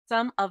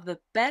some of the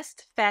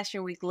best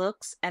Fashion Week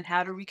looks and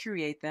how to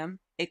recreate them,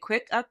 a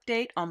quick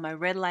update on my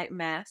red light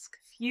mask,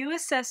 few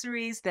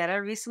accessories that I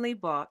recently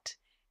bought,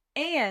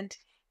 and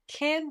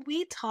can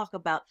we talk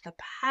about the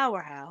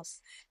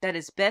powerhouse that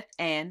is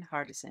Bethann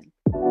Hardison?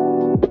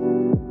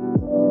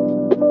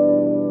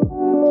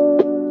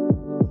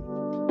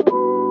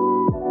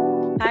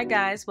 Hi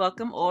guys,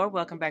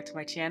 welcome back to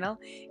my channel.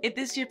 If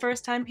this is your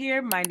first time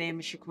here, my name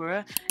is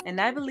Kura,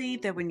 and I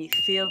believe that when you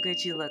feel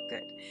good, you look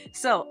good.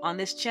 So on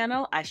this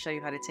channel, I show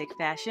you how to take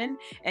fashion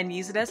and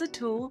use it as a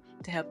tool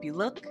to help you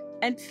look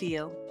and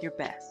feel your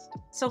best.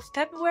 So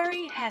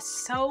February has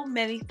so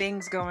many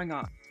things going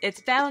on.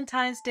 It's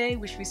Valentine's Day,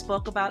 which we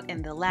spoke about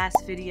in the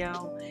last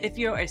video. If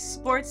you're a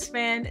sports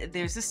fan,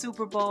 there's the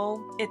Super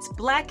Bowl. It's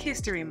Black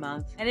History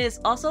Month, and it is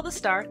also the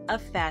start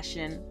of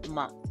Fashion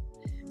Month.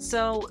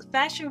 So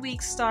Fashion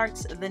Week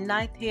starts the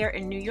 9th here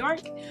in New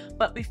York,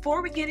 but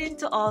before we get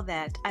into all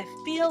that, I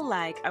feel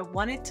like I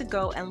wanted to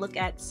go and look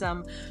at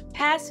some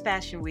past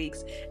Fashion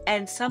Weeks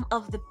and some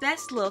of the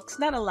best looks,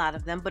 not a lot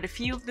of them, but a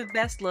few of the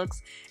best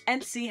looks,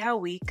 and see how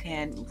we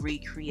can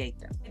recreate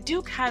them. I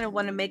do kind of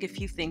want to make a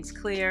few things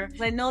clear.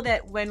 I know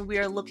that when we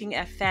are looking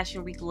at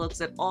Fashion Week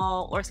looks at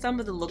all, or some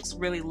of the looks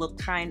really look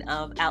kind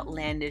of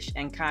outlandish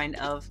and kind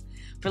of,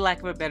 for lack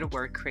of a better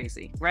word,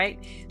 crazy, right?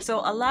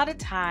 So a lot of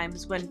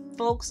times when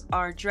folks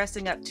are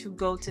dressing up to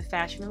go to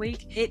Fashion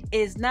Week, it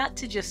is not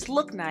to just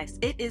look nice,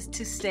 it is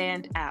to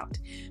stand out.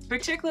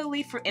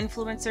 Particularly for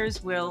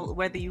influencers,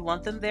 whether you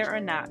want them there or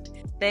not,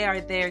 they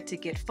are there to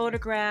get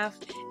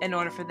photographed in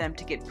order for them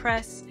to get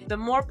press. The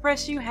more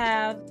press you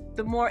have,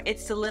 the more it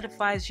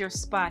solidifies your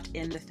spot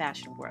in the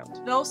fashion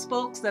world. Those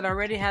folks that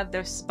already have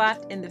their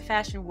spot in the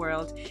fashion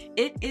world,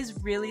 it is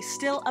really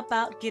still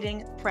about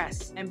getting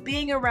press and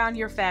being around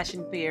your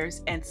fashion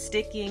peers and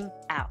sticking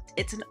out.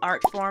 It's an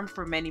art form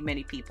for many,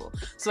 many people.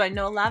 So I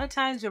know a lot of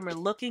times when we're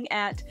looking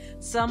at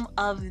some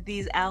of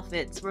these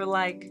outfits, we're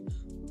like,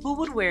 who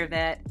would wear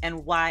that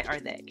and why are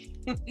they?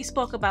 We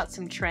spoke about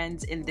some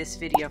trends in this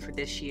video for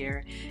this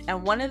year,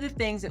 and one of the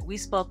things that we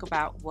spoke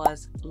about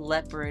was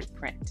leopard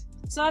print.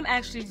 So I'm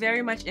actually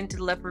very much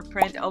into leopard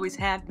print, always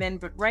have been,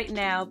 but right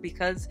now,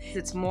 because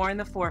it's more in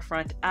the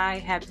forefront, I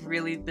have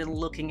really been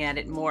looking at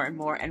it more and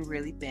more and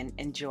really been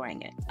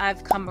enjoying it.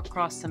 I've come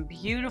across some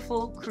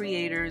beautiful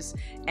creators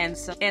and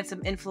some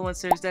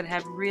influencers that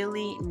have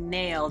really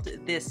nailed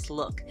this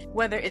look.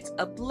 Whether it's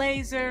a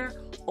blazer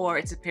or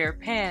it's a pair of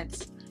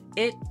pants,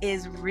 it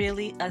is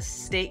really a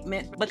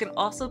statement, but can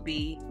also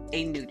be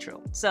a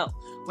neutral. So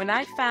when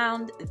I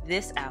found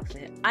this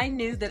outfit, I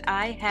knew that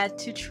I had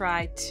to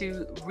try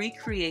to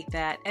recreate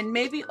that and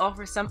maybe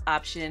offer some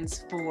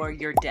options for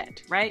your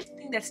det, right? The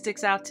thing that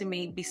sticks out to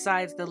me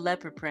besides the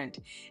leopard print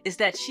is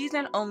that she's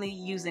not only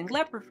using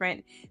leopard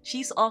print,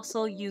 she's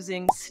also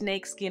using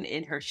snakeskin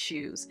in her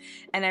shoes.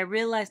 And I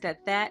realized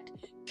that that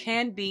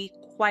can be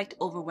quite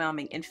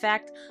overwhelming. In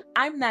fact,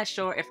 I'm not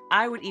sure if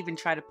I would even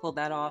try to pull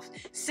that off,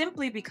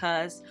 simply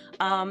because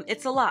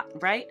it's a lot,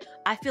 right?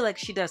 I feel like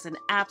she does an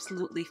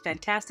absolutely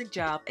fantastic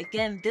job.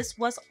 Again, this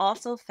was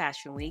also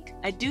Fashion Week.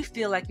 I do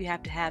feel like you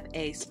have to have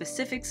a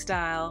specific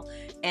style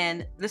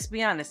and, let's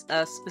be honest,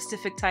 a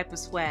specific type of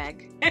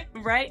swag,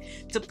 right,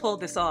 to pull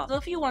this off. So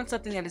if you want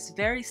something that is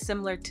very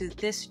similar to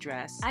this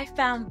dress, I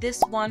found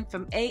this one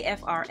from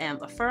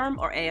AFRM, Affirm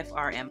or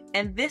AFRM,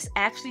 and this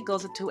actually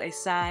goes into a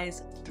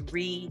size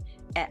 3X.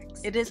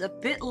 It is a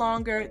bit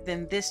longer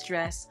than this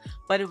dress,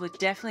 but it would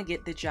definitely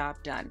get the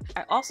job done.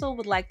 I also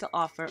would like to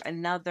offer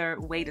another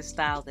way to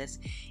style this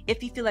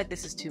if you feel like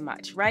this is too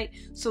much, right?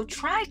 So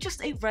try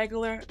just a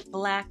regular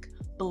black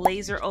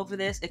blazer over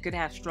this. It could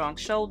have strong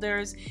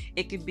shoulders,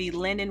 it could be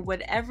linen,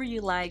 whatever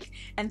you like,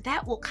 and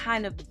that will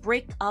kind of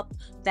break up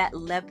that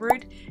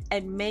leopard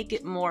and make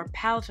it more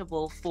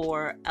palatable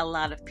for a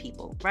lot of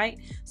people, right?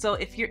 So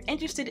if you're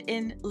interested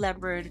in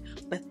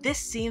leopard, but this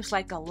seems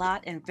like a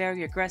lot and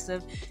very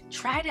aggressive,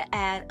 try to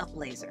add a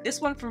blazer.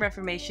 This one from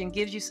Reformation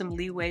gives you some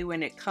leeway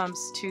when it comes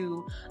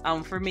to,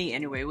 for me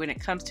anyway, when it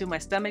comes to my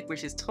stomach,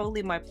 which is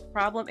totally my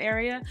problem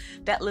area.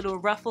 That little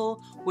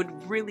ruffle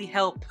would really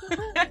help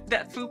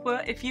that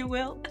fupa, if you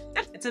will.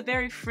 It's a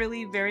very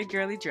frilly, very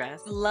girly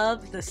dress.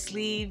 Love the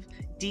sleeve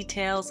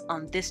details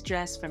on this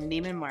dress from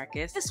Neiman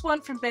Marcus. This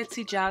one from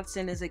Betsy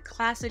Johnson is a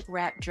classic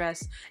wrap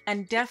dress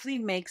and definitely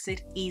makes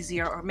it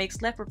easier, or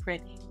makes leopard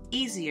print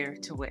easier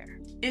to wear.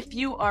 If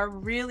you are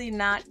really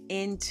not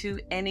into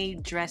any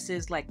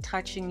dresses like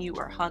touching you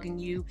or hugging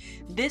you,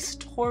 this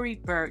Tory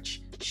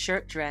Burch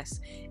shirt dress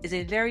is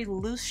a very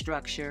loose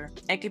structure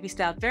and can be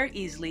styled very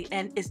easily,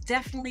 and it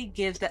definitely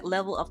gives that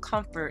level of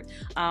comfort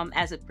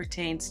as it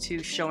pertains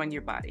to showing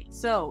your body.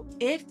 So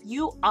if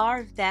you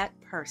are that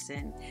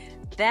person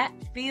that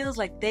feels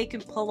like they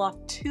can pull off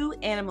 2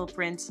 animal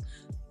prints,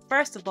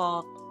 first of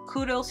all,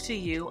 kudos to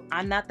you.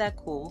 I'm not that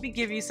cool. Let me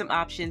give you some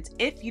options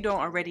if you don't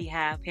already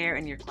have a pair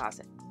in your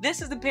closet.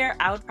 This is the pair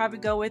I would probably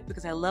go with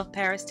because I love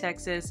Paris,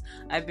 Texas.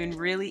 I've been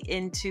really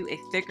into a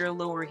thicker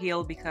lower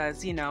heel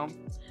because, you know,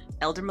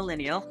 elder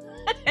millennial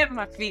and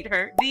my feet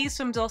hurt. These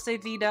from Dolce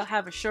Vita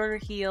have a shorter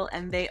heel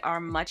and they are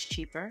much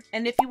cheaper.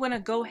 And if you want to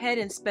go ahead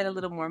and spend a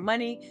little more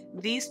money,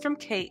 these from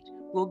Kate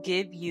will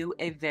give you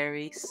a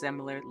very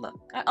similar look.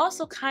 I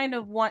also kind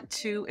of want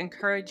to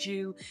encourage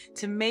you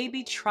to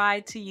maybe try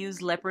to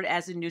use leopard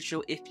as a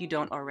neutral if you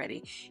don't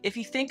already. If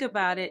you think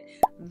about it,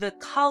 the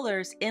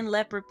colors in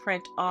leopard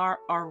print are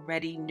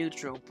already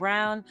neutral: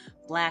 brown,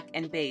 black,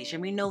 and beige.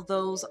 And we know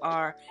those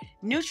are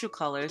neutral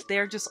colors.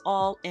 They're just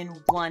all in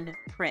one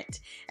print.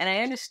 And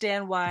I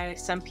understand why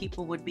some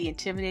people would be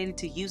intimidated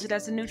to use it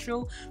as a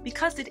neutral,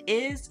 because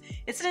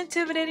it's an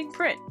intimidating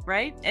print,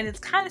 right? And it's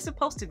kind of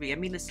supposed to be. I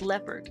mean, it's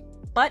leopard.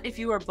 But if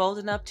you are bold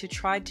enough to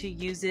try to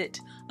use it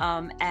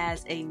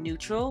as a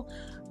neutral,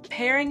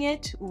 pairing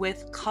it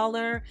with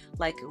color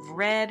like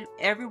red,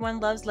 everyone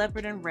loves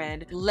leopard and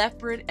red,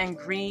 leopard and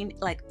green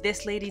like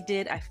this lady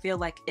did, I feel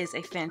like is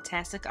a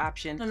fantastic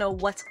option. I don't know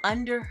what's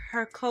under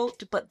her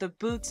coat, but the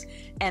boots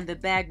and the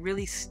bag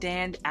really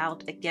stand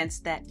out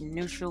against that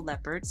neutral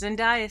leopard.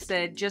 Zendaya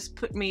said, just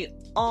put me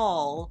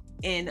all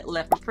in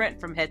leopard print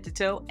from head to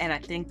toe, and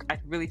I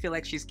really feel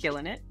like she's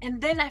killing it. And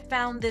then I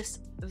found this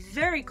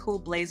very cool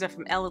blazer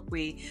from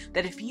Eloquii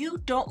that if you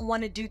don't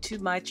want to do too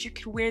much, you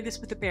can wear this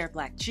with a pair of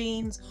black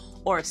jeans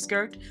or a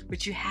skirt,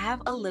 but you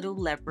have a little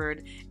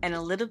leopard and a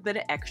little bit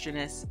of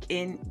extraness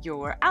in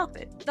your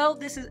outfit. Though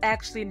this is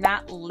actually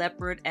not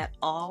leopard at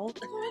all,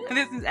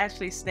 this is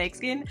actually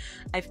snakeskin.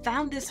 I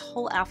found this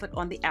whole outfit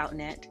on the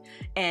outnet,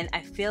 and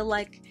I feel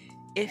like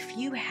if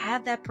you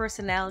have that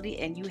personality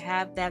and you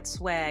have that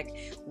swag,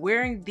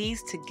 wearing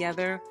these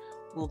together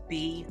will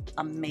be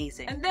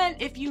amazing. And then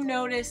if you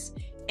notice,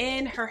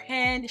 in her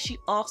hand, she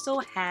also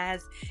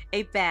has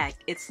a bag.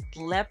 It's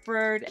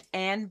leopard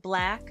and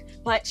black,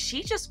 but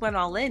she just went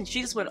all in.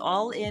 She just went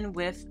all in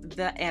with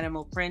the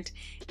animal print,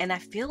 and I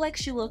feel like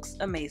she looks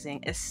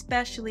amazing,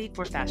 especially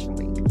for Fashion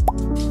Week.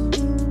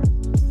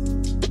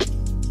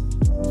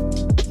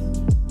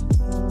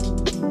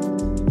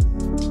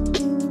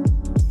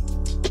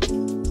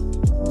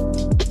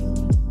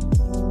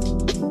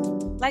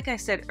 Like I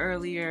said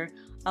earlier,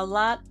 a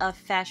lot of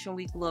Fashion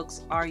Week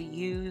looks are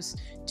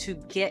used to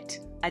get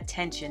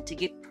attention, to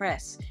get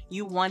press.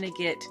 You want to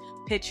get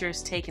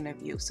pictures taken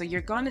of you. So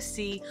you're going to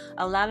see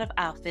a lot of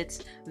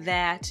outfits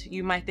that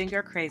you might think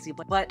are crazy,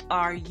 but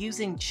are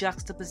using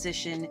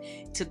juxtaposition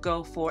to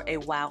go for a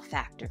wow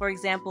factor. For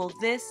example,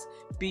 this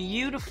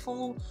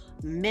beautiful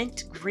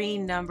mint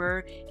green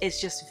number is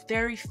just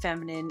very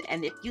feminine,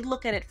 and if you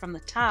look at it from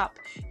the top,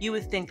 you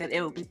would think that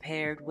it would be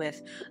paired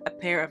with a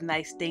pair of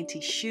nice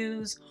dainty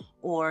shoes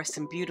or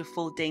some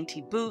beautiful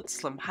dainty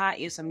boots, some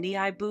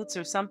knee-high boots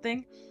or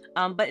something.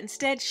 But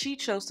instead, she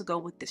chose to go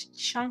with this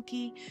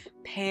chunky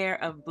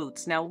pair of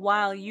boots. Now,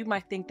 while you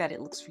might think that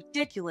it looks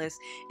ridiculous,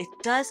 it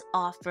does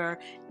offer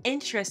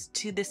interest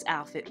to this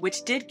outfit,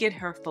 which did get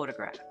her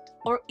photographed.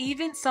 Or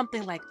even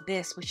something like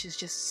this, which is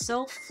just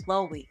so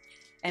flowy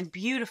and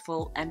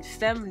beautiful and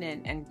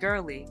feminine and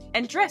girly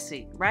and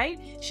dressy, right?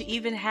 She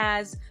even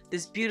has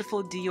this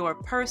beautiful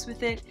Dior purse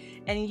with it,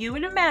 and you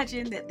would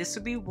imagine that this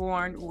would be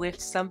worn with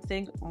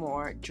something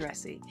more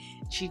dressy.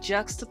 She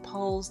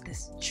juxtaposed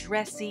this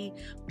dressy,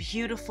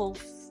 beautiful,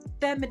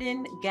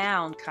 feminine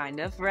gown, kind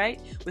of, right?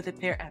 With a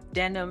pair of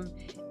denim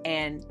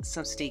and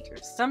some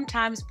sneakers.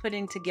 Sometimes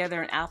putting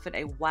together an outfit,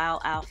 a wow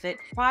outfit,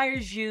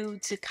 requires you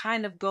to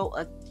kind of go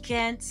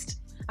against,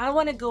 I don't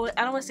want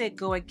to say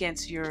go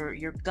against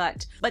your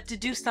gut, but to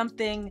do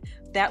something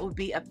that would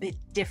be a bit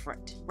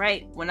different,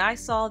 right? When I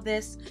saw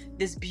this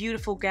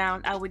beautiful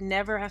gown, I would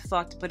never have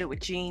thought to put it with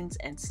jeans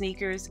and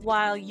sneakers.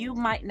 While you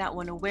might not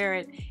want to wear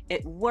it,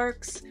 it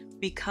works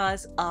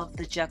because of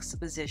the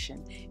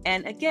juxtaposition.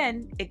 And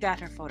again, it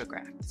got her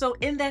photographed. So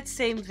in that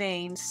same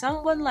vein,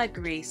 someone like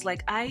Grease,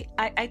 like I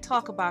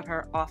talk about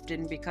her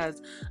often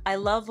because I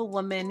love a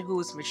woman who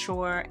is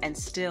mature and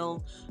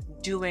still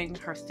doing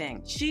her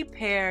thing. She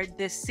paired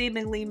this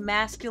seemingly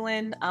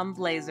masculine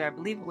blazer, I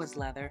believe it was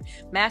leather,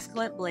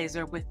 masculine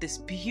blazer with this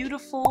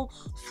beautiful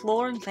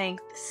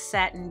floor-length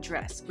satin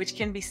dress, which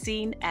can be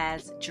seen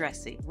as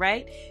dressy,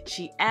 right?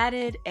 She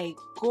added a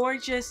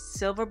gorgeous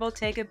silver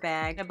Bottega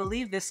bag. I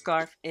believe this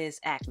scarf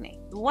is Acne.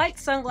 The white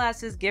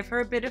sunglasses give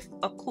her a bit of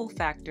a cool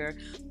factor,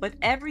 but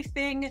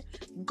everything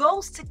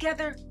goes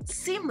together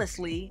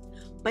seamlessly,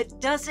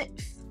 but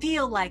doesn't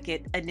feel like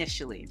it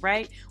initially,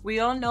 right?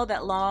 We all know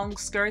that long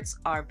skirts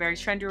are very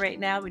trendy right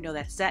now. We know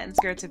that satin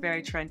skirts are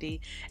very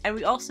trendy. And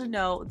we also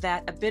know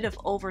that a bit of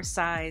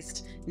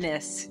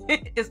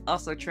oversizedness is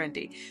also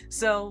trendy.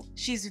 So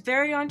she's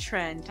very on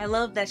trend. I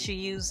love that she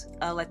used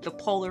like the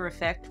polar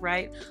effect,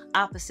 right?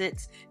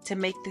 Opposites to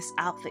make this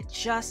outfit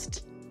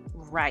just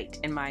right,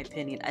 in my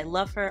opinion. I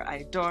love her. I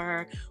adore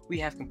her. We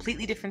have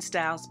completely different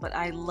styles, but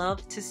I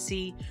love to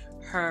see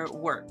her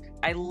work.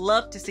 I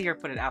love to see her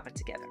put an outfit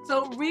together.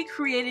 So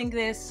recreating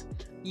this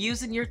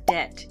using your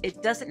debt.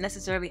 It doesn't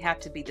necessarily have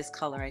to be this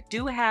color. I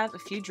do have a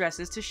few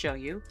dresses to show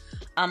you,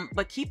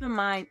 but keep in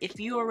mind, if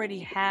you already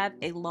have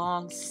a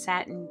long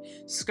satin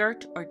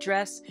skirt or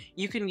dress,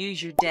 you can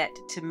use your debt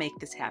to make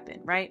this happen,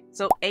 right?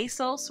 So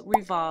ASOS,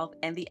 Revolve,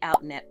 and the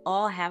Outnet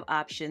all have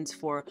options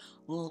for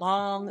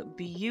long,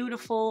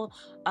 beautiful,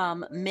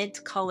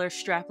 mint color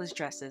strapless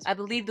dresses. I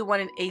believe the one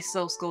in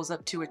ASOS goes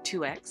up to a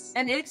 2X.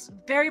 And it's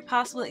very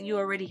possible that you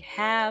already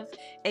have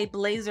a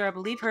blazer. I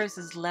believe hers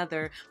is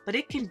leather, but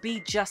it can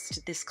be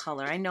just this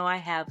color. I know I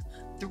have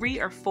 3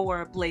 or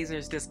 4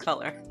 blazers this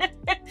color,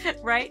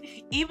 right?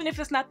 Even if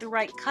it's not the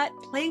right cut,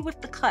 play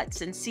with the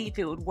cuts and see if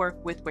it would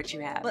work with what you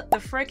have. But the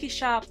Frankie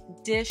Shop,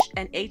 Dish,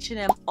 and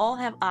H&M all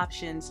have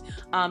options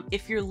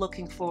if you're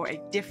looking for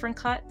a different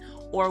cut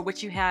or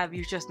what you have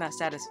you're just not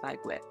satisfied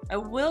with. I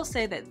will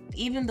say that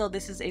even though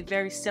this is a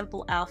very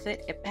simple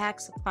outfit, it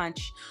packs a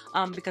punch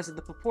because of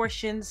the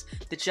proportions,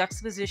 the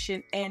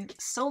juxtaposition, and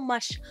so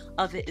much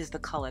of it is the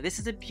color. This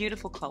is a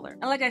beautiful color.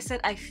 And like I said,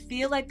 I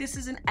feel like this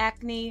is an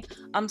Acne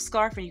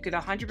scarf, and you could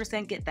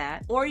 100% get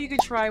that. Or you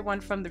could try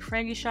one from the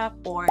Frankie Shop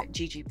or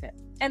Gigi Pip.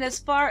 And as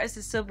far as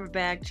the silver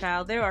bag,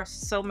 child, there are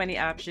so many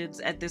options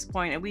at this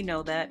point, and we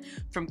know that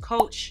from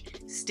Coach,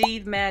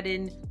 Steve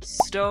Madden,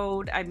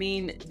 Stowed. I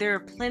mean, there are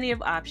plenty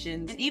of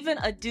options, and even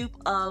a dupe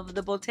of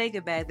the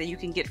Bottega bag that you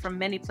can get from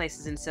many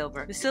places in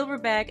silver. The silver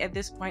bag at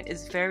this point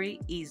is very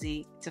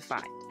easy to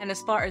find. And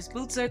as far as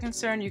boots are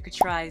concerned, you could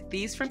try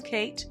these from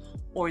Kate,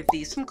 or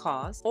these from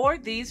Cause, or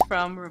these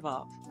from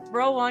Revolve.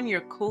 Throw on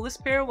your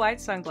coolest pair of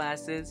white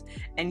sunglasses,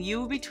 and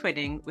you will be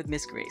twinning with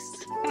Miss Grace.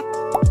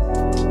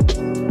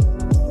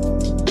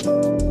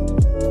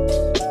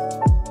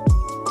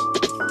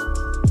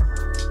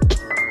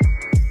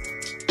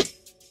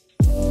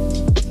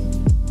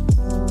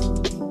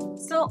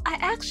 I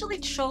actually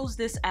chose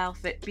this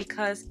outfit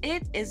because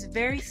it is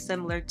very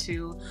similar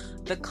to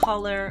the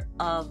color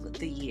of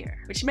the year,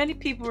 which many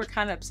people were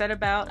kind of upset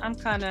about. I'm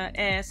kind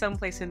of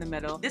someplace in the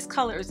middle. This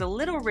color is a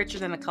little richer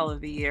than the color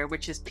of the year,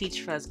 which is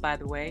Peach Fuzz, by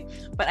the way,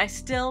 but I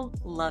still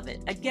love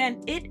it.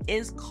 Again, it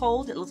is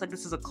cold. It looks like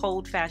this is a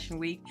cold fashion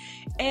week,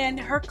 and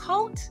her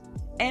coat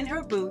and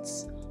her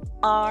boots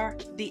are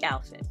the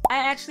outfit. I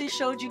actually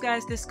showed you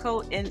guys this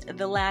coat in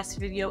the last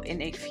video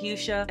in a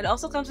fuchsia. It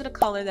also comes in a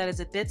color that is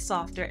a bit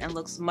softer and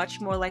looks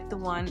much more like the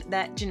one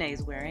that Janae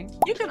is wearing.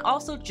 You can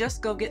also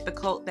just go get the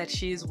coat that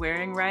she's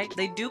wearing, right?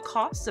 They do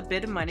cost a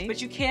bit of money,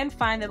 but you can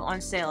find them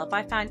on sale. If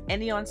I find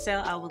any on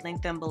sale, I will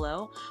link them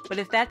below. But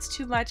if that's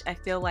too much, I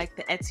feel like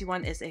the Etsy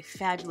one is a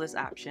fabulous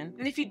option.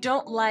 And if you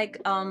don't like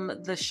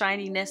the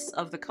shininess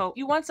of the coat,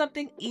 you want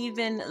something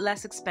even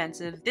less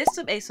expensive, this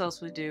from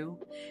ASOS would do.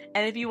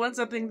 And if you want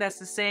something that's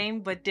the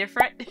same but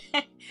different,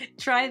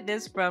 try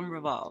this from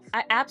Revolve.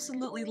 I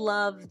absolutely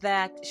love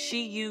that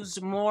she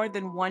used more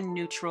than one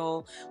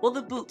neutral. Well,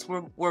 the boots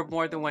were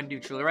more than one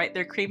neutral, right?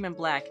 They're cream and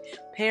black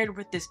paired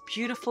with this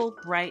beautiful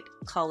bright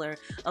color.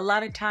 A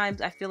lot of times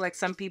I feel like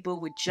some people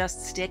would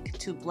just stick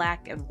to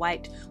black and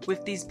white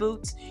with these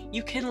boots.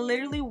 You can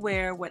literally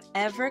wear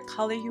whatever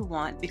color you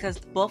want because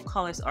both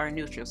colors are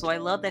neutral. So I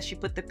love that she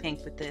put the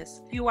pink with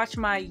this. If you watch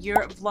my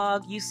Europe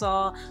vlog, you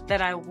saw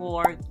that I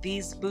wore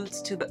these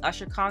boots to the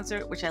Usher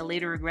concert, which I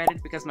later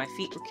regretted because my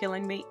feet were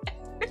killing me.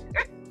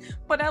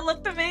 But I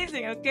looked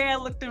amazing, okay? I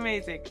looked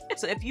amazing.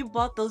 So if you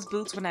bought those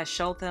boots when I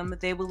showed them,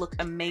 they will look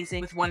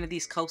amazing with one of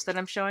these coats that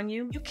I'm showing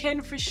you. You can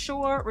for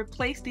sure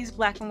replace these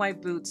black and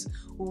white boots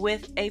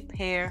with a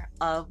pair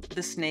of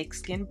the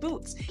snakeskin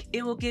boots.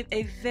 It will give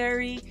a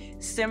very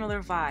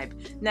similar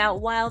vibe. Now,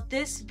 while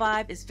this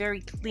vibe is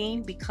very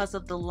clean because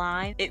of the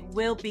line, it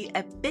will be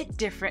a bit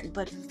different,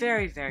 but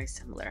very, very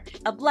similar.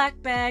 A black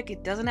bag,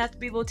 it doesn't have to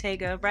be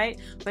Bottega, right?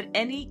 But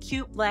any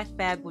cute black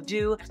bag will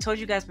do. I've told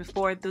you guys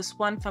before, this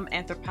one from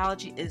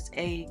Anthropologie is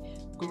a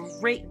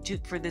great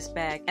dupe for this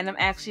bag, and I'm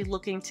actually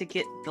looking to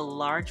get the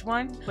large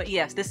one. But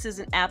yes, this is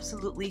an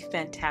absolutely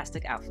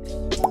fantastic outfit.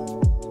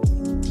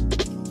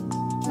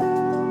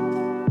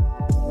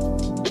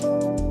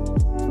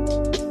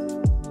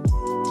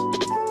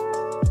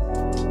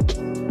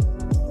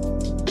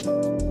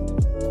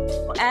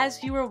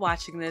 As you are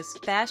watching this,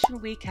 Fashion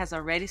Week has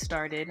already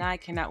started, and I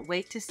cannot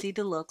wait to see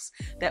the looks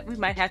that we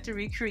might have to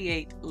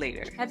recreate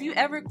later. Have you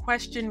ever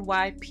questioned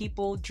why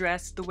people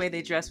dress the way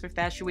they dress for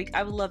Fashion Week?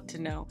 I would love to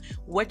know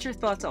what your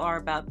thoughts are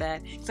about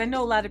that, because I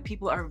know a lot of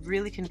people are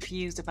really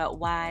confused about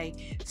why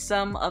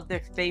some of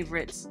their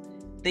favorites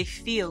they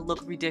feel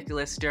look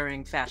ridiculous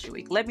during Fashion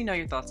Week. Let me know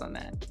your thoughts on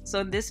that.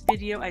 So in this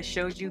video, I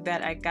showed you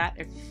that I got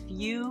a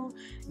few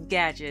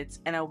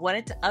gadgets and I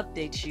wanted to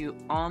update you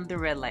on the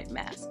red light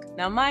mask.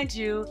 Now, mind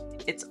you,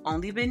 it's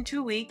only been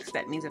 2 weeks.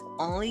 That means I've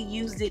only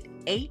used it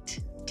 8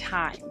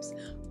 times.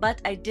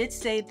 But I did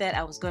say that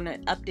I was going to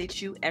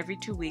update you every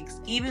 2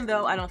 weeks, even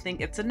though I don't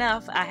think it's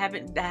enough. I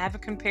haven't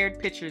compared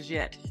pictures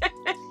yet.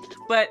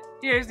 But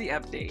here's the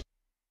update.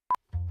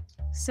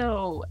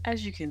 So,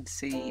 as you can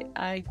see,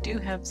 I do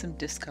have some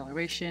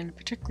discoloration,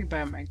 particularly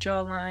by my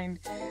jawline.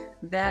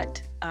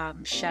 That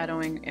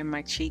shadowing in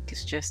my cheek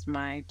is just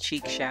my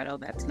cheek shadow.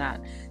 That's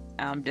not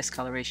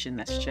discoloration.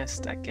 That's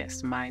just, I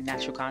guess, my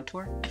natural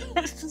contour.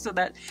 So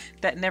that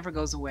never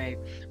goes away.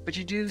 But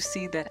you do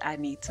see that I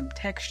need some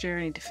texture.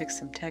 I need to fix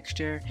some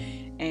texture,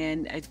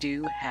 and I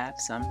do have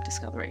some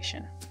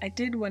discoloration. I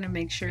did want to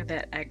make sure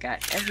that I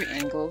got every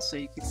angle so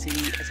you can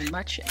see as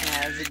much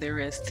as there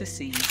is to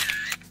see.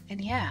 And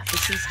yeah,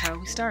 this is how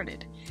we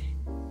started.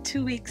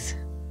 2 weeks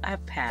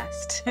have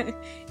passed, and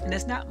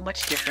there's not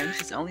much difference.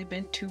 It's only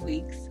been 2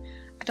 weeks.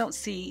 I don't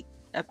see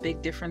a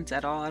big difference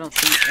at all. I don't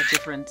see a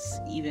difference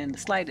even the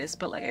slightest,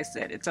 but like I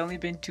said, it's only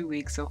been 2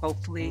 weeks, so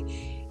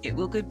hopefully it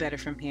will get better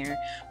from here.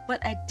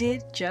 But I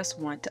did just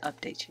want to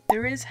update you.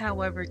 There is,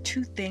 however,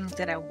 2 things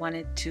that I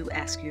wanted to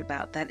ask you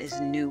about that is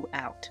new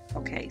out.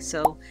 Okay,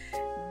 so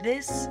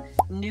this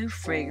new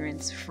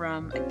fragrance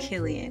from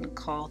Kilian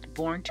called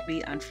Born to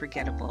Be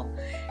Unforgettable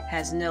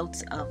has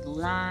notes of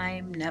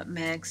lime,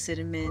 nutmeg,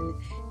 cinnamon,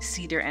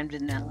 cedar, and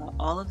vanilla.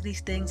 All of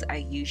these things I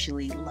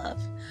usually love.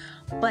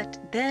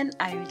 But then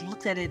I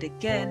looked at it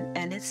again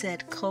and it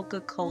said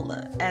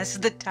Coca-Cola as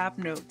the top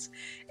notes.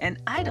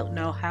 And I don't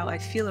know how I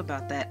feel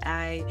about that.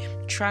 I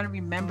try to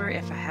remember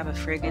if I have a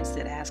fragrance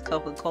that has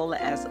Coca-Cola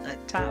as a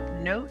top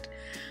note.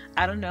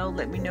 I don't know.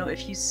 Let me know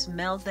if you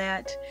smelled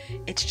that.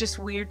 It's just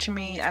weird to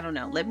me. I don't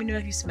know. Let me know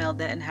if you smelled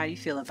that and how you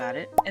feel about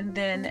it. And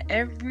then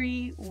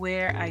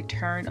everywhere I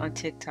turn on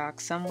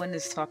TikTok, someone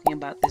is talking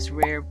about this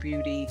Rare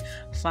Beauty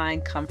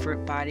Fine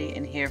Comfort Body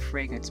and Hair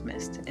Fragrance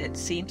Mist. It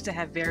seems to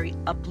have very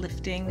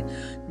uplifting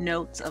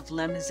notes of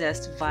lemon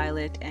zest,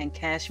 violet, and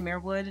cashmere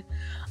wood.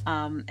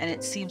 And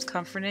it seems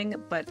comforting,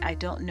 but I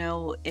don't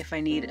know if I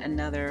need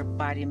another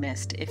body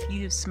mist. If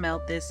you've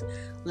smelled this,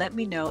 let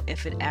me know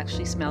if it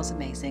actually smells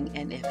amazing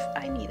and if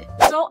I need it.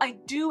 So I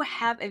do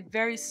have a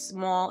very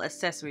small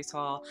accessories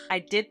haul. I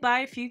did buy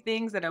a few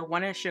things that I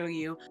want to show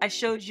you. I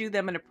showed you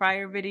them in a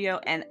prior video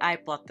and I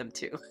bought them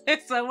too.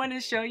 So I want to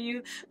show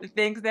you the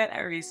things that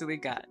I recently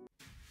got.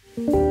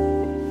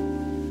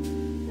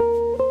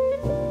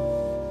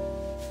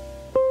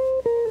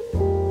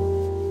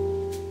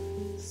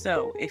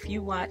 So if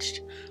you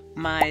watched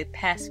my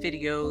past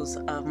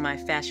videos of my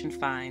fashion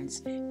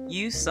finds,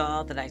 you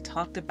saw that I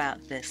talked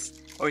about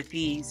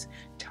these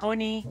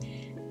Tony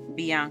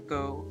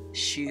Bianco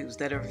shoes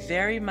that are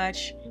very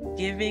much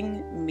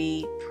giving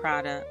me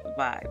Prada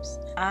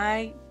vibes.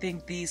 I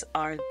think these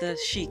are the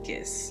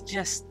chicest,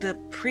 just the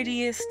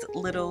prettiest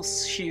little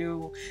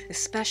shoe,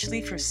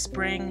 especially for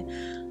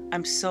spring.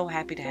 I'm so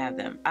happy to have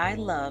them. I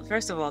love,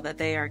 first of all, that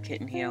they are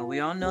kitten heel. We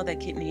all know that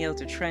kitten heels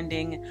are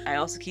trending. I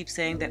also keep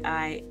saying that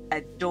I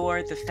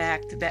adore the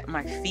fact that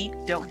my feet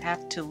don't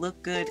have to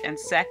look good and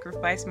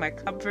sacrifice my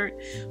comfort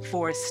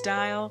for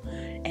style.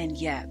 And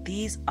yeah,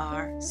 these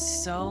are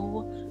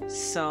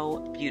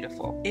so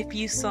beautiful. If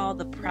you saw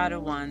the Prada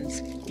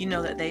ones, you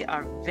know that they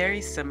are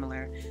very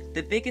similar.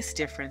 The biggest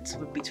difference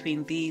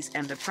between these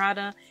and the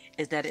Prada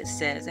is that it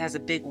has a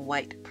big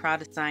white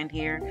Prada sign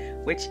here,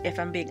 which, if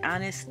I'm being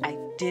honest, I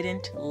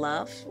didn't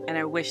love, and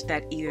I wish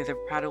that either the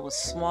Prada was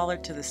smaller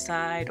to the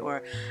side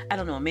or, I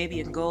don't know, maybe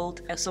in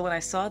gold. So when I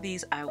saw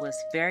these, I was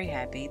very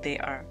happy. They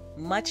are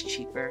much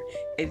cheaper,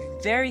 a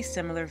very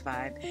similar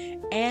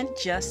vibe, and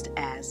just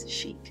as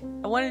chic.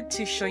 I wanted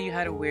to show you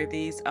how to wear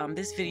these.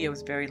 This video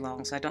is very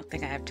long, so I don't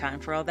think I have time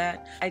for all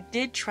that. I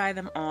did try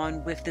them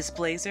on with this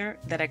blazer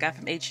that I got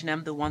from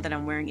H&M, the one that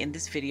I'm wearing in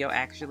this video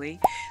actually.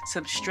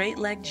 Some straight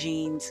leg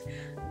jeans,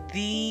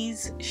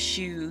 these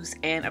shoes,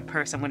 and a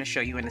purse I'm going to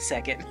show you in a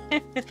second.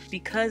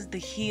 Because the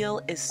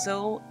heel is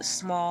so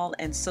small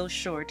and so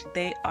short,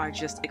 they are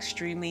just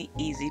extremely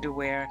easy to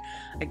wear.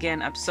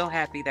 Again, I'm so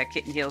happy that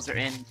kitten heels are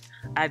in.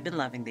 I've been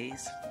loving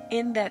these.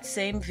 In that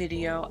same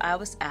video, I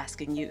was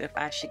asking you if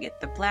I should get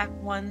the black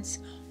ones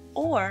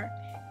or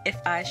if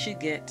I should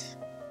get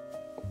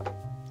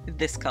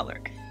this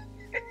color.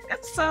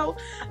 So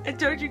I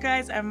told you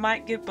guys I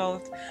might get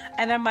both,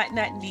 and I might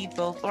not need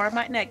both, or I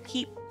might not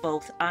keep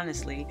both,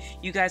 honestly.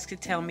 You guys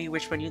could tell me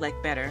which one you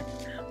like better.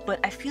 But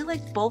I feel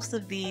like both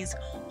of these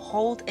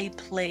hold a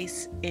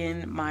place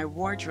in my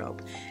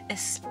wardrobe,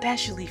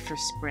 especially for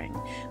spring.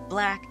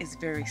 Black is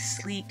very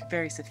sleek,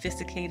 very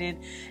sophisticated,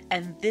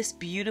 and this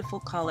beautiful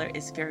color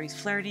is very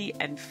flirty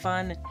and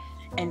fun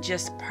and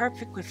just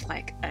perfect with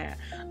like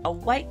a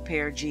white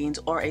pair of jeans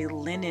or a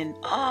linen,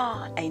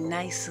 a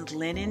nice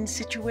linen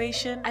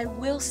situation. I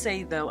will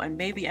say though, and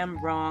maybe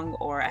I'm wrong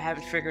or I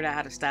haven't figured out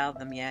how to style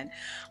them yet,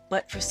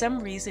 but for some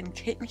reason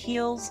kitten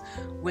heels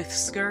with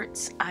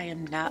skirts I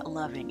am not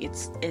loving.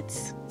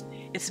 It's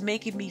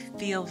making me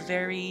feel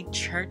very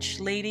church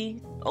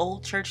lady,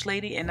 old church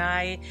lady, and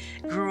I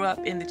grew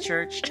up in the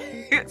church,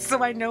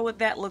 so I know what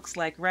that looks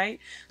like, right?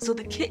 So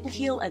the kitten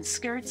heel and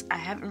skirts, I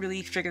haven't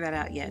really figured that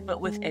out yet,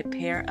 but with a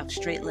pair of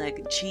straight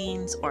leg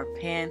jeans or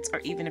pants, or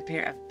even a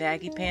pair of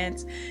baggy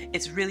pants,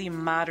 it's really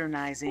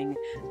modernizing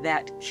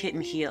that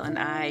kitten heel, and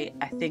I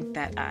think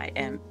that I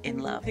am in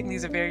love. I think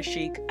these are very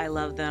chic. I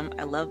love them.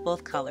 I love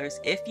both colors.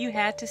 If you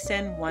had to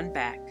send one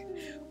back,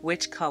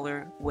 which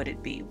color would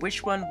it be?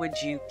 Which one would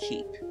you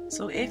keep?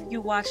 So if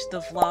you watched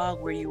the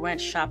vlog where you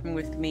went shopping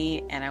with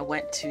me and I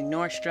went to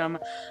Nordstrom,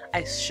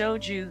 I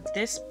showed you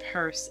this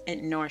purse at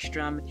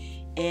Nordstrom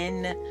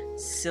in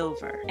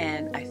silver,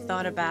 and I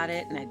thought about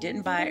it and I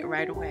didn't buy it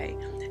right away,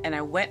 and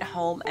I went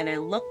home and I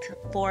looked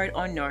for it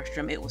on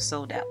Nordstrom. It was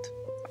sold out,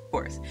 of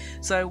course.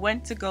 So I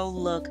went to go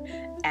look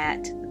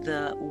at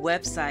the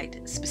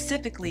website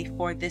specifically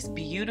for this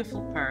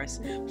beautiful purse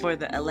for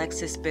the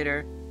Alexis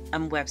Bitter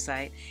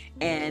website,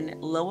 and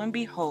lo and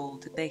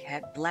behold, they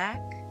had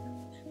black,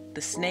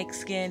 the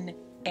snakeskin,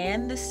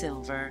 and the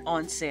silver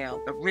on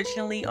sale.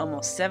 Originally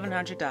almost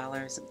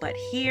 $700, but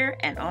here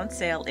and on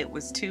sale it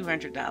was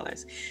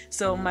 $200.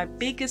 So my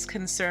biggest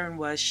concern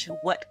was,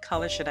 what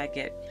color should I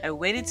get? I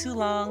waited too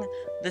long,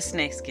 the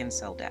snakeskin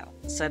sold out.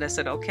 So I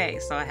said, okay,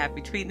 so I have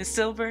between the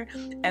silver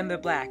and the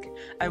black.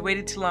 I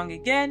waited too long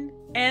again,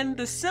 and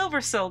the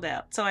silver sold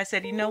out. So I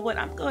said, you know what,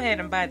 I'm go ahead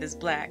and buy this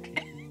black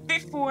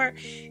before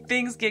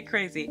things get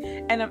crazy.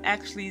 And I'm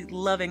actually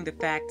loving the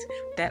fact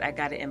that I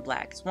got it in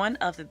black. It's one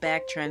of the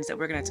bag trends that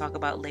we're going to talk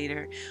about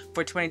later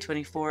for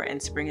 2024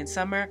 and spring and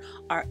summer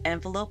are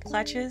envelope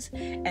clutches,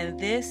 and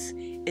this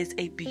is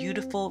a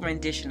beautiful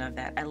rendition of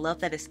that. I love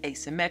that it's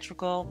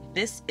asymmetrical.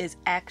 This is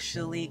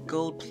actually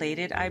gold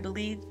plated, I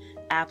believe.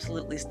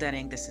 Absolutely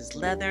stunning. This is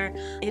leather.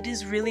 It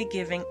is really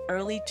giving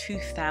early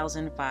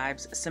 2000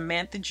 vibes.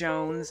 Samantha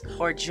Jones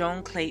or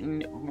Joan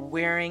Clayton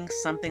wearing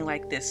something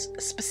like this.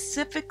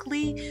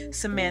 Specifically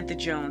Samantha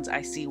Jones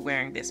I see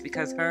wearing this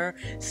because her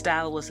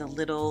style was a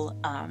little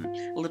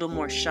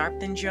more sharp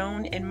than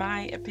Joan, in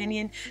my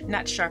opinion.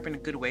 Not sharp in a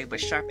good way, but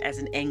sharp as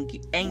an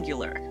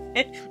angular,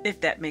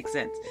 if that makes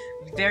sense.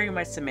 Very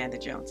much Samantha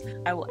Jones.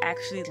 I will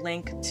actually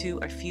link to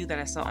a few that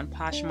I saw on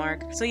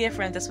Poshmark. So yeah,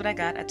 friends, that's what I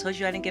got. I told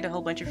you I didn't get a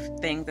whole bunch of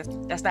things.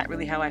 That's not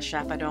really how I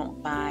shop. I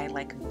don't buy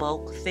like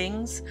bulk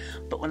things,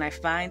 but when I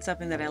find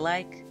something that I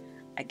like,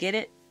 I get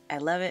it, I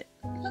love it,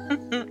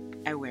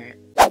 I wear it.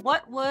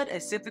 What would a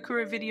Sip the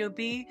Kura video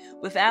be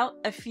without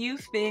a few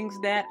things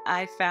that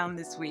I found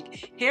this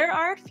week? Here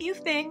are a few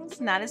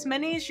things, not as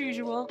many as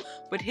usual,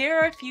 but here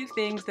are a few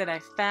things that I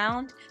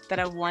found that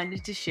I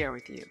wanted to share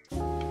with you.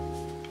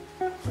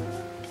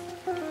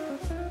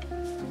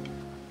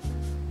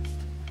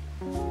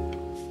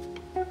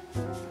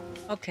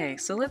 Okay,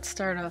 so let's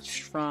start off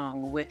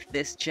strong with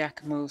this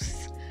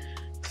Jacquemus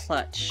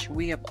clutch.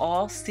 We have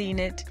all seen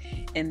it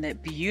in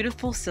that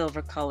beautiful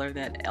silver color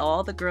that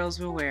all the girls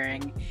were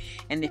wearing,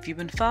 and if you've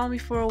been following me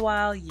for a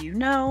while, you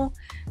know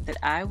that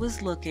I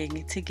was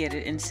looking to get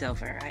it in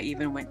silver. I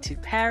even went to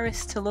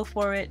Paris to look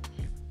for it.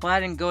 Well, I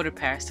didn't go to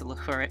Paris to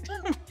look for it,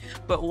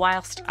 but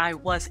whilst I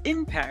was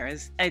in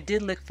Paris, I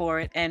did look for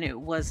it and it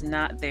was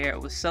not there.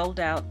 It was sold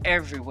out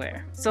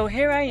everywhere. So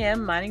here I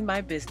am minding my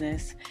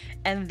business,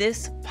 and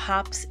this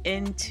pops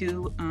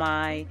into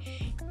my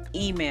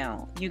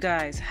email. You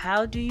guys,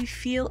 how do you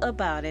feel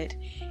about it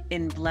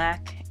in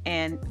black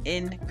and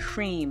in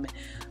cream?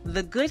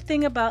 The good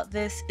thing about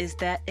this is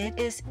that it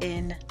is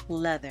in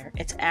leather.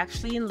 It's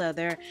actually in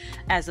leather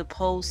as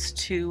opposed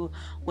to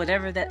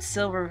whatever that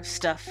silver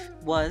stuff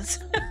was.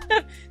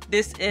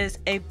 This is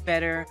a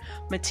better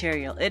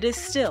material. It is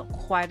still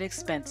quite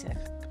expensive,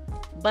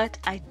 but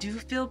I do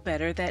feel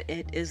better that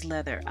it is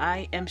leather.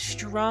 I am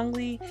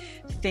strongly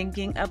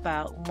thinking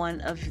about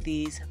one of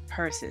these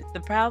purses.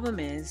 The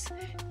problem is,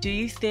 do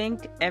you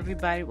think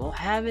everybody will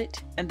have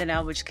it and then I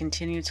will just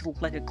continue to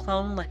look like a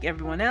clone like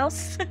everyone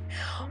else?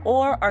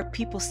 Or are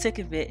people sick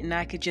of it and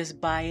I could just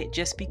buy it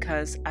just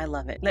because I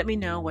love it? Let me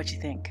know what you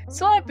think.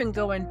 So I've been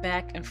going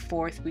back and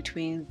forth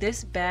between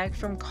this bag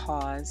from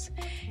Cause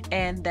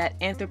and that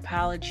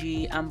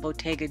Anthropologie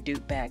Bottega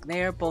dupe bag.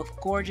 They are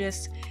both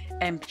gorgeous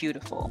and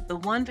beautiful. The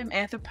one from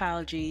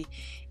Anthropologie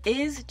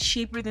is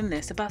cheaper than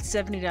this, about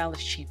 $70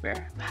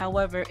 cheaper.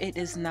 However, it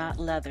is not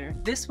leather.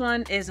 This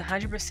one is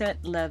 100%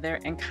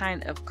 leather and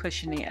kind of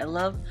cushiony. I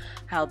love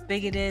how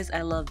big it is.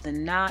 I love the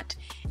knot.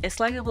 It's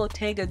like a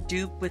Bottega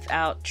dupe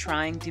without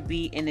trying to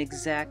be an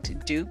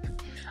exact dupe.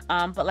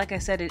 But like I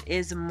said, it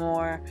is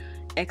more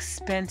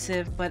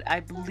expensive, but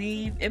I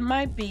believe it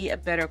might be a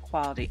better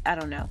quality. I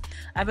don't know.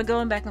 I've been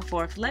going back and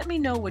forth. Let me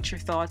know what your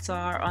thoughts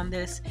are on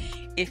this.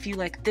 If you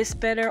like this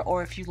better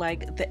or if you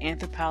like the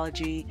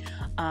Anthropologie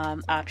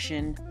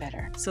option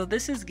better. So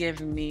this is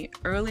giving me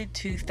early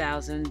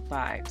 2000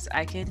 vibes.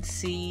 I can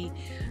see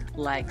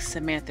like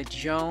Samantha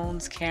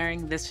Jones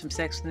carrying this from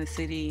Sex and the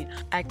City.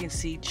 I can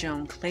see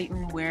Joan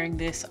Clayton wearing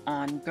this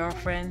on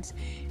Girlfriends.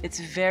 It's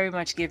very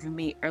much giving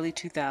me early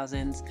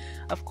 2000s.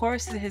 Of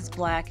course, his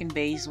black and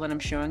beige is what I'm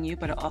showing you,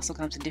 but it also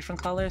comes in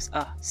different colors.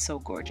 Oh, so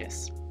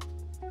gorgeous.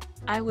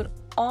 I would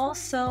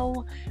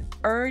also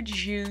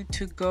urge you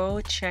to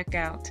go check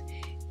out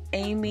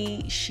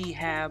Amy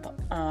Shehab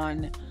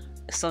on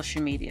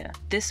social media.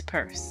 This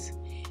purse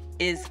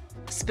is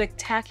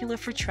spectacular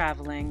for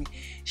traveling.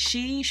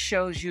 She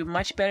shows you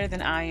much better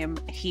than I am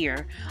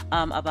here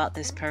about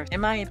this purse. In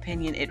my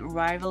opinion, it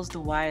rivals the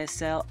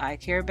YSL eye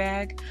care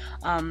bag,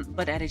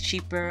 but at a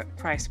cheaper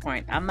price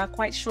point. I'm not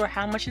quite sure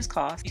how much it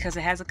costs because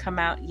it hasn't come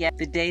out yet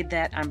the day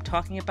that I'm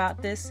talking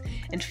about this.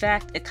 In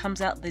fact, it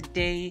comes out the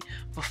day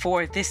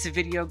before this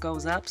video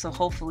goes up, so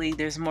hopefully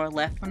there's more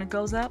left when it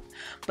goes up.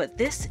 But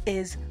this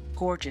is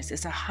gorgeous.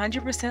 It's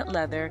 100%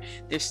 leather.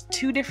 There's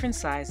 2 different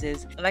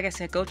sizes. Like I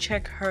said, go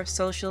check her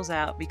socials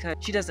out because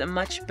she does a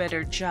much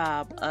better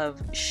job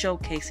of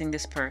showcasing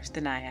this purse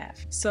than I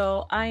have.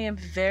 So I am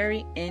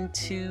very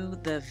into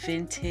the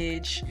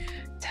vintage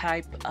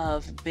type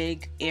of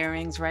big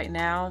earrings right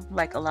now,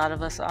 like a lot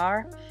of us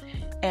are.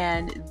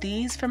 And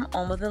these from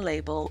Oma the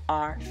Label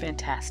are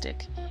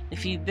fantastic.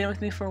 If you've been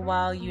with me for a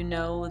while, you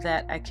know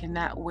that I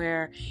cannot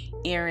wear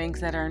earrings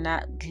that are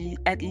not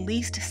at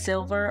least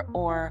silver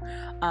or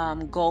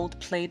gold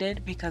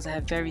plated because I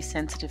have very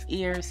sensitive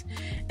ears.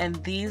 And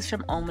these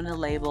from Oma the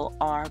Label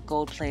are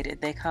gold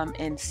plated. They come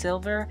in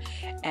silver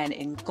and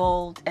in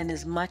gold. And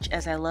as much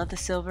as I love the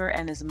silver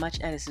and as much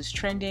as it's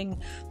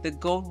trending, the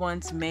gold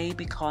ones may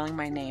be calling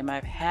my name. I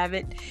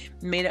haven't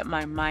made up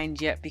my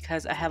mind yet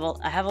because I have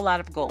a lot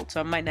of gold, so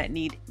I might not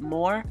need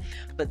more.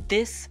 But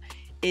this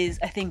is,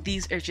 I think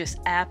these are just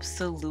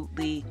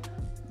absolutely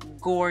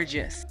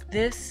gorgeous.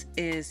 This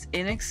is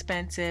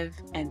inexpensive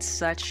and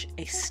such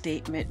a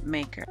statement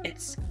maker.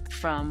 It's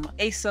from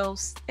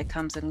ASOS. It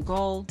comes in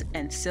gold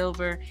and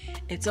silver.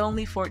 It's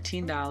only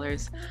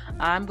 $14.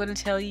 I'm going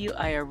to tell you,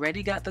 I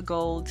already got the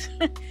gold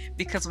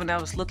because when I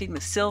was looking,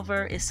 the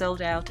silver is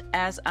sold out.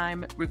 As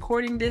I'm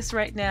recording this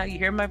right now, you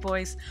hear my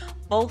voice,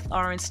 both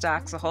are in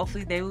stock, so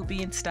hopefully they will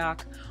be in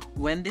stock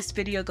when this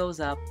video goes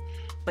up.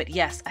 But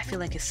yes, I feel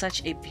like it's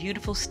such a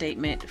beautiful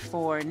statement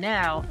for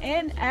now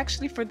and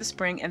actually for the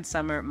spring and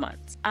summer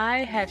months. I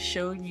have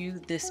shown you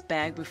this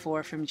bag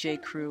before from J.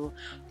 Crew,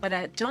 but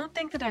I don't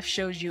think that I've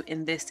showed you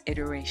in this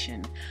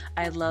iteration.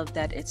 I love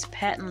that it's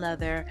patent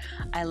leather.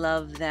 I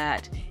love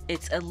that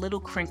it's a little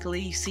crinkly.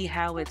 You see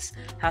how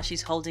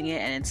she's holding it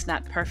and it's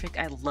not perfect.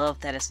 I love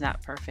that it's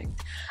not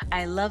perfect.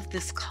 I love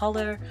this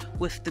color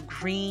with the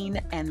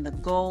green and the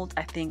gold.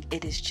 I think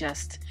it is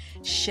just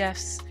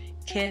chef's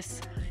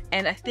kiss.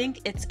 And I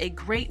think it's a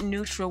great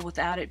neutral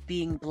without it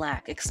being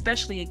black,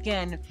 especially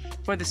again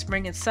for the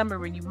spring and summer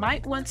when you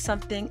might want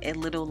something a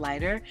little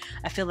lighter.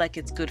 I feel like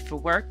it's good for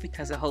work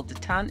because it holds a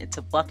ton. It's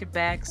a bucket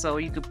bag, so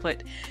you could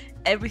put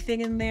everything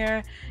in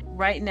there.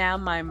 Right now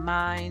my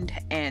mind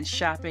and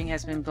shopping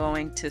has been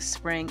going to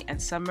spring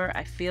and summer.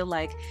 I feel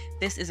like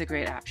this is a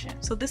great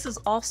option. So this is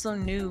also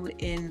new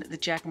in the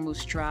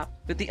Jacquemus drop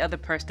with the other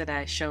purse that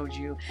I showed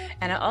you,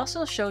 and I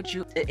also showed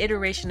you an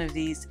iteration of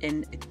these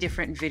in a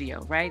different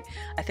video, right?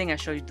 I think I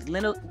showed you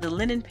the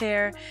linen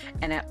pair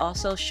and I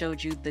also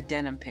showed you the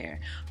denim pair.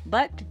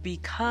 But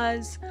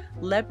because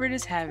leopard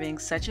is having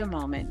such a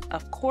moment,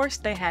 of course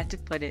they had to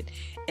put it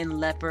in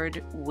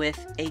leopard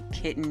with a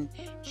kitten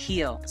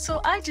heel.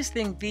 So I just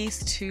think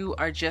these two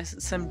are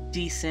just some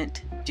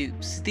decent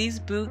dupes. These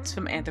boots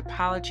from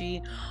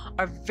Anthropologie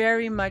are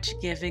very much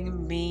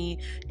giving me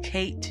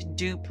Kate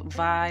dupe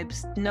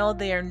vibes. No,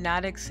 they are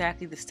not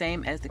exactly the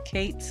same as the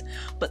Kates,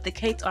 but the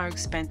Kates are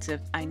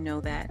expensive, I know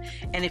that.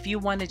 And if you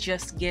want to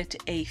just get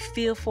a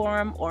feel for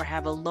them or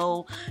have a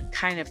low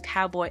kind of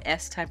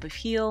cowboy-esque type of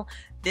heel,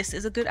 this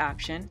is a good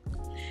option.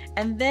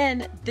 And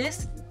then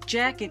this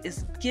jacket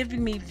is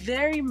giving me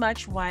very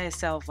much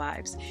YSL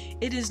vibes.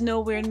 It is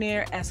nowhere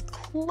near as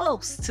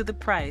close to the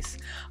price,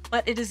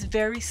 but it is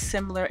very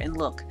similar in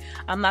look.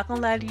 I'm not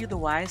gonna lie to you, the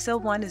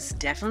YSL one is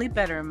definitely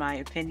better in my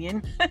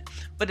opinion,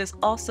 but it's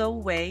also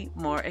way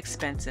more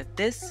expensive.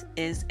 This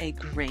is a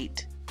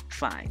great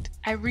find.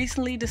 I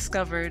recently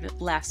discovered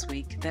last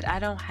week that I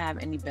don't have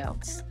any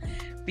belts.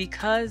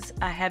 Because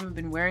I haven't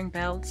been wearing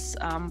belts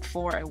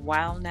for a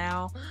while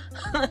now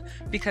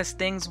because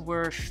things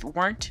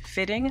weren't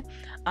fitting,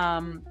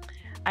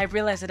 I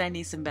realized that I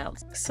need some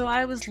belts. So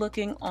I was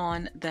looking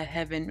on the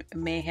Heaven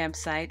Mayhem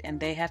site and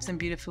they have some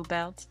beautiful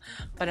belts,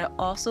 but I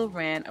also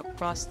ran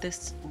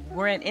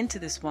into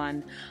this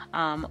one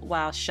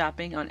while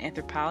shopping on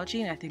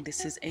Anthropologie, and I think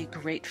this is a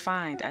great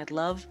find. I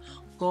love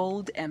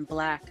gold and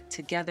black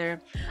together.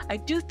 I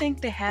do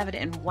think they have it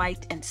in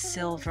white and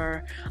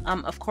silver.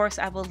 Of course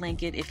I will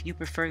link it if you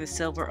prefer the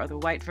silver or the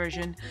white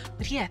version,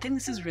 but yeah, I think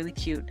this is really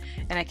cute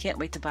and I can't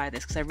wait to buy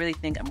this because I really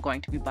think I'm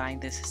going to be buying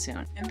this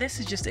soon. And this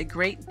is just a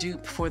great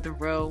dupe for the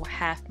Row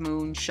Half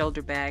Moon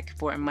shoulder bag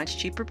for a much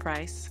cheaper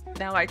price.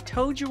 Now I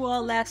told you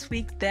all last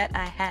week that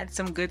I had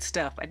some good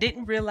stuff. I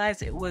didn't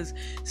realize it was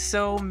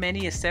so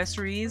many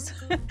accessories,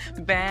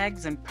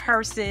 bags and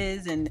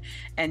purses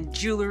and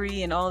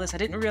jewelry and all this. I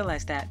didn't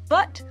realize that,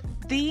 but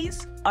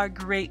these are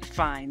great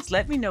finds.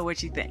 Let me know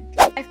what you think.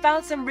 I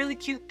found some really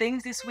cute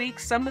things this week.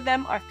 Some of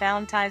them are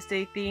Valentine's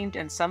Day themed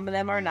and some of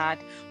them are not.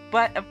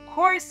 But of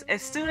course,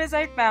 as soon as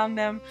I found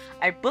them,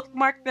 I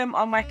bookmarked them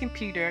on my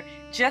computer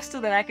just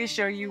so that I could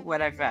show you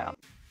what I found.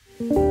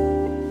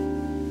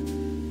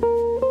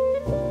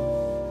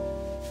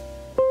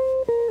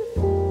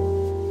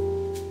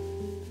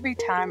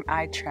 time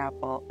I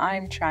travel,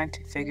 I'm trying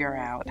to figure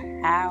out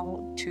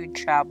how to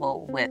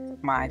travel with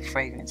my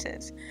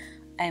fragrances.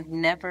 I've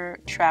never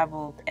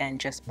traveled and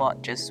just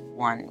bought just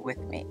one with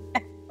me.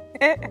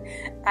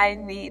 I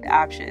need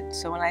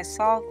options. So when I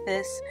saw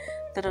this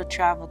little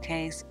travel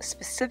case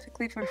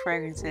specifically for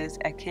fragrances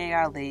at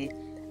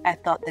KRL, I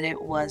thought that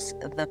it was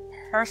the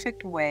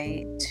perfect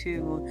way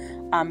to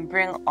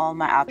bring all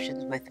my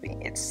options with me.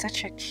 It's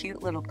such a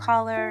cute little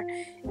color.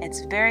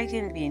 It's very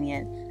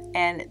convenient.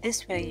 And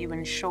this way you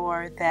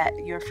ensure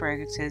that your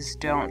fragrances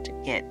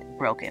don't get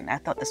broken. I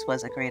thought this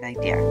was a great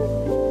idea.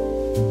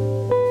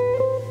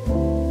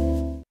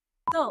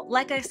 So,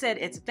 like I said,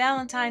 it's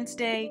Valentine's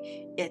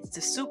Day, it's the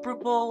Super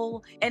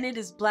Bowl, and it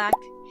is Black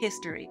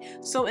History.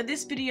 So in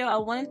this video, I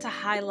wanted to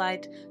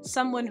highlight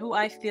someone who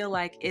I feel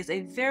like is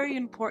a very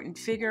important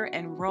figure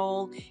and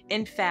role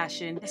in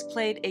fashion, has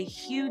played a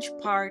huge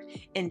part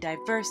in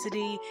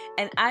diversity,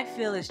 and I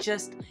feel is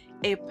just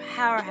a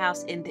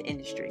powerhouse in the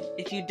industry.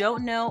 If you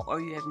don't know or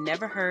you have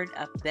never heard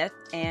of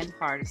Bethann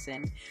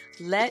Hardison,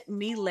 let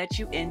me let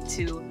you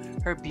into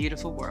her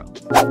beautiful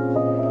world.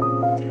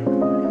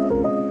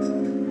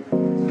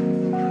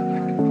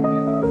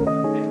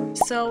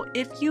 So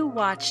if you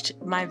watched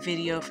my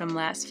video from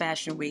last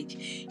Fashion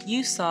Week,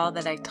 you saw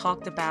that I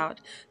talked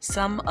about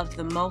some of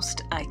the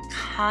most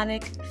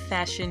iconic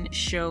fashion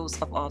shows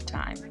of all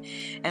time.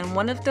 And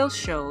one of those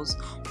shows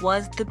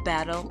was the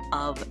Battle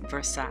of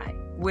Versailles,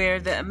 where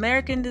the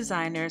American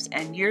designers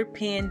and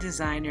European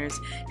designers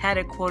had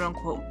a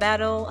quote-unquote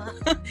battle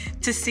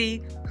to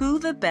see who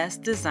the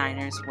best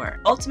designers were.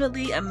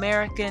 Ultimately,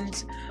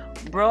 Americans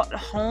brought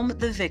home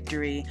the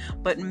victory,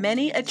 but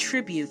many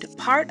attribute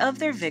part of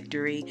their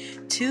victory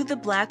to the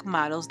Black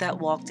models that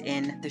walked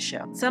in the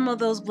show. Some of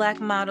those Black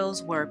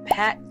models were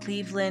Pat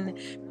Cleveland,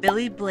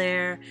 Billy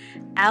Blair,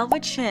 Alva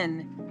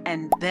Chin,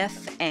 and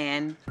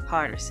Bethann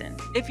Hardison.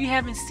 If you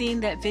haven't seen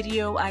that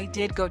video I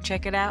did, go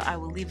check it out. I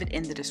will leave it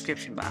in the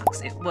description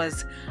box. It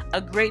was a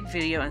great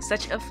video and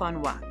such a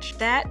fun watch.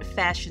 That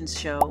fashion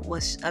show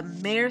was a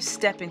mere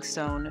stepping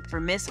stone for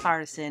Miss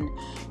Hardison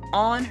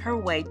on her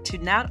way to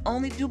not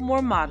only do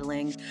more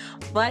modeling,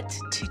 but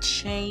to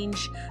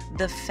change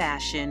the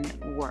fashion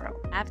world.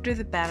 After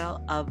the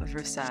Battle of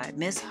Versailles,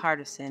 Miss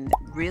Hardison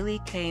really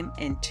came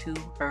into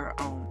her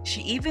own.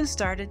 She even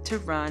started to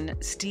run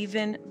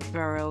Stephen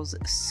Burrows'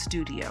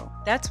 studio.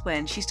 That's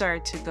when she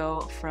started to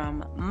go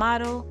from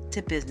model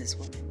to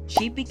businesswoman.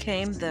 She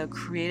became the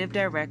creative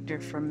director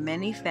for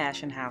many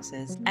fashion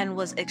houses and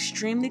was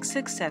extremely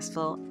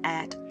successful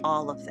at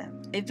all of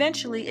them.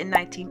 Eventually, in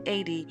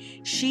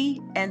 1980,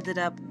 she ended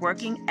up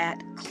working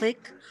at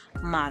Click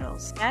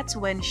Models. That's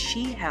when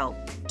she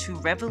helped to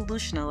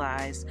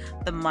revolutionize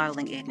the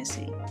modeling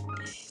agency.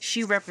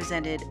 She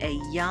represented a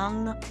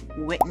young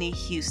Whitney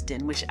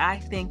Houston, which I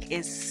think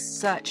is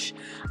such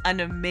an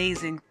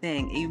amazing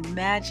thing.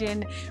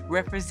 Imagine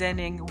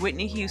representing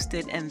Whitney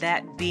Houston and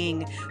that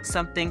being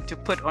something to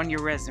put on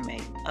your resume.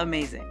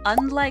 Amazing.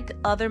 Unlike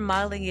other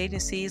modeling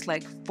agencies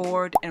like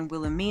Ford and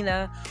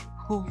Wilhelmina,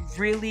 who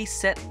really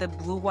set the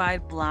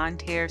blue-eyed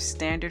blonde hair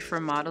standard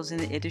for models in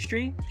the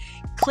industry,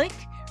 Click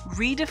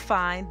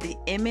redefined the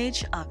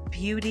image of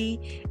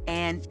beauty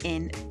and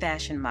in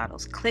fashion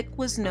models. Click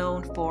was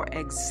known for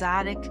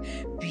exotic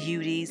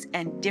beauties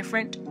and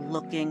different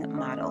looking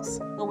models.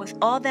 But with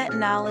all that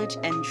knowledge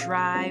and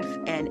drive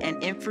and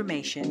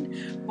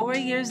information, 4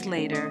 years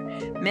later,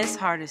 Miss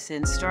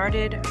Hardison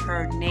started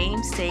her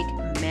namesake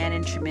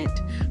management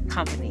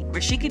company,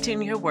 where she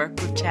continued her work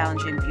with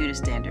challenging beauty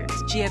standards.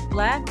 She had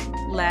Black,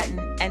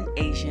 Latin, and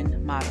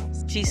Asian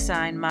models. She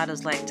signed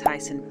models like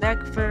Tyson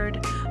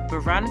Beckford,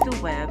 Veronica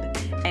Webb,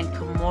 and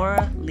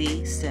Kimora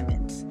Lee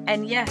Simmons.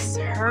 And yes,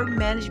 her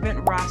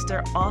management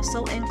roster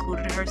also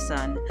included her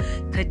son,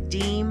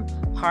 Kadeem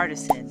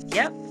Hardison.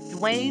 Yep,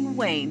 Dwayne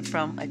Wayne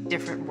from a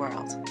different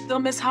world. So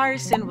Miss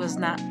Hardison was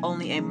not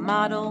only a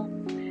model,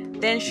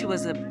 then she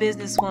was a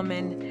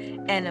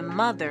businesswoman and a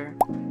mother.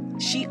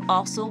 She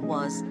also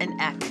was an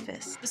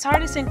activist. Miss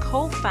Hardison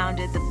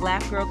co-founded the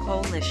Black Girl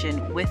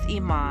Coalition with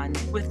Iman,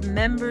 with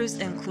members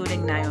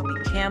including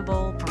Naomi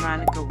Campbell,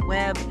 Veronica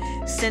Webb,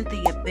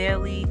 Cynthia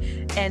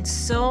Bailey, and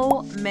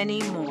so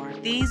many more.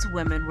 These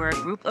women were a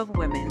group of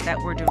women that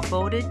were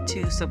devoted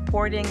to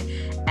supporting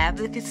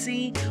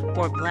advocacy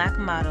for Black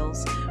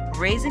models,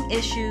 raising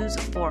issues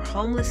for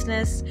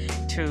homelessness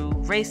to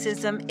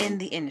racism in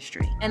the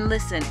industry. And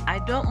listen, I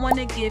don't want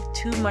to give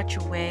too much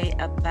away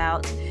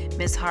about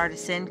Miss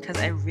Hardison because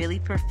I really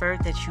prefer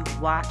that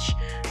you watch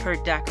her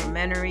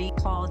documentary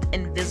called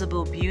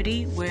Invisible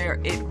Beauty, where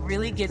it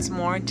really gets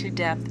more into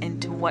depth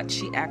into what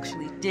she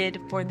actually did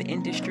for the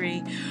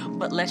industry.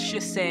 But let's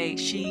just say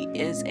she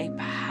is a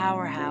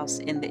powerhouse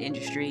in the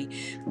industry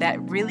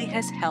that really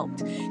has helped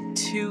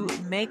to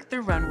make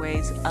the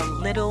runways a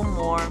little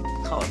more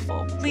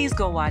colorful. Please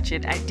go watch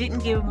it. I didn't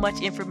give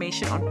much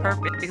information on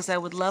purpose because I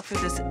would love for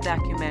this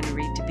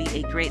documentary to be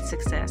a great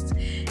success.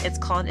 It's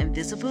called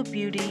Invisible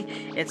Beauty.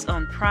 It's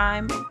on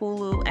Prime,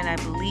 Hulu, and I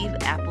believe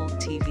Apple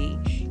TV.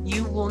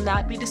 You will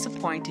not be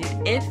disappointed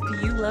if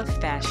you love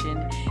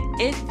fashion,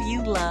 if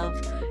you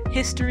love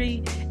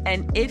history,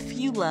 and if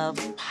you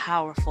love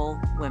powerful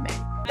women.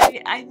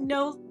 I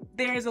know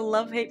there's a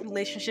love-hate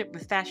relationship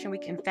with Fashion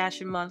Week and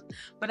Fashion Month,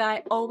 but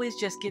I always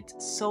just get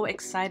so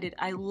excited.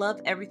 I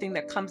love everything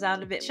that comes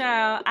out of it.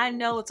 Child, I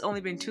know it's only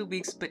been 2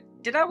 weeks, but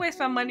did I waste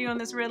my money on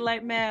this red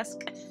light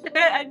mask?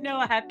 I know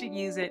I have to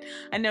use it.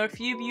 I know a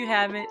few of you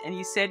haven't, and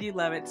you said you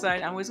love it, so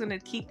I'm always going to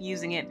keep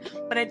using it.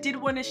 But I did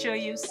want to show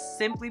you,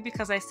 simply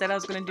because I said I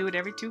was going to do it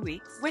every 2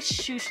 weeks. Which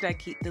shoe should I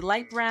keep? The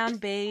light brown,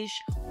 beige,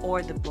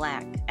 or the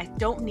black? I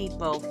don't need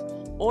both.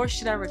 Or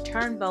should I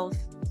return both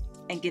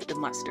and get the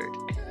mustard?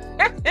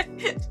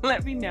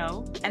 Let me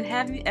know. And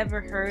have you ever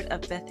heard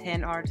of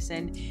Bethann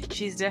Hardison?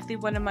 She's definitely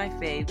one of my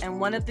faves and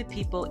one of the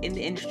people in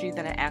the industry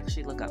that I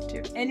actually look up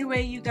to.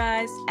 Anyway, you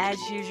guys, as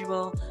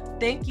usual,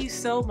 thank you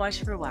so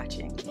much for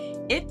watching.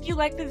 If you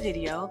like the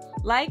video,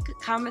 like,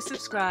 comment,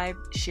 subscribe,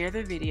 share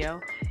the video,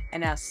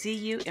 and I'll see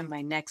you in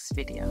my next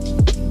video.